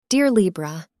Dear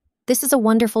Libra, this is a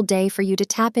wonderful day for you to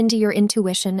tap into your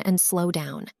intuition and slow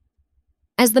down.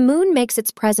 As the moon makes its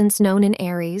presence known in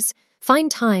Aries, find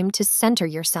time to center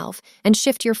yourself and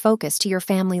shift your focus to your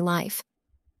family life.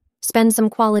 Spend some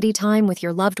quality time with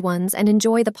your loved ones and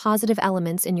enjoy the positive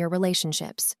elements in your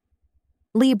relationships.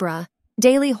 Libra,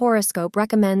 daily horoscope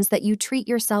recommends that you treat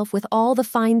yourself with all the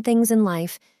fine things in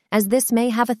life, as this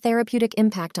may have a therapeutic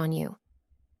impact on you.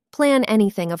 Plan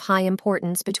anything of high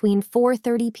importance between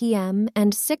 4:30 p.m.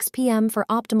 and 6 p.m. for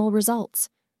optimal results.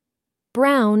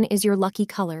 Brown is your lucky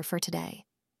color for today.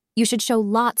 You should show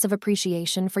lots of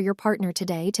appreciation for your partner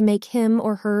today to make him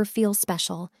or her feel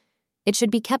special. It should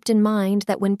be kept in mind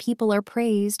that when people are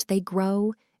praised, they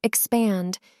grow,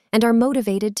 expand, and are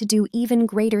motivated to do even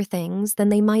greater things than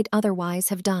they might otherwise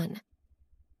have done.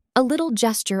 A little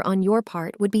gesture on your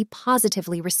part would be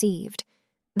positively received.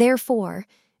 Therefore,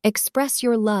 express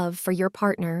your love for your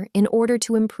partner in order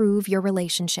to improve your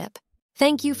relationship.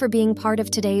 Thank you for being part of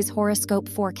today's horoscope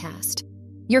forecast.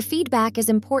 Your feedback is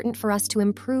important for us to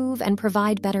improve and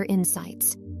provide better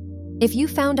insights. If you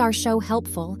found our show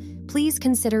helpful, please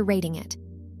consider rating it.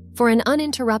 For an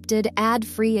uninterrupted,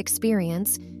 ad-free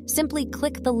experience, simply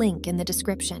click the link in the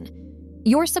description.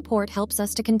 Your support helps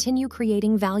us to continue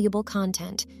creating valuable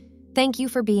content. Thank you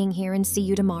for being here and see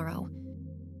you tomorrow.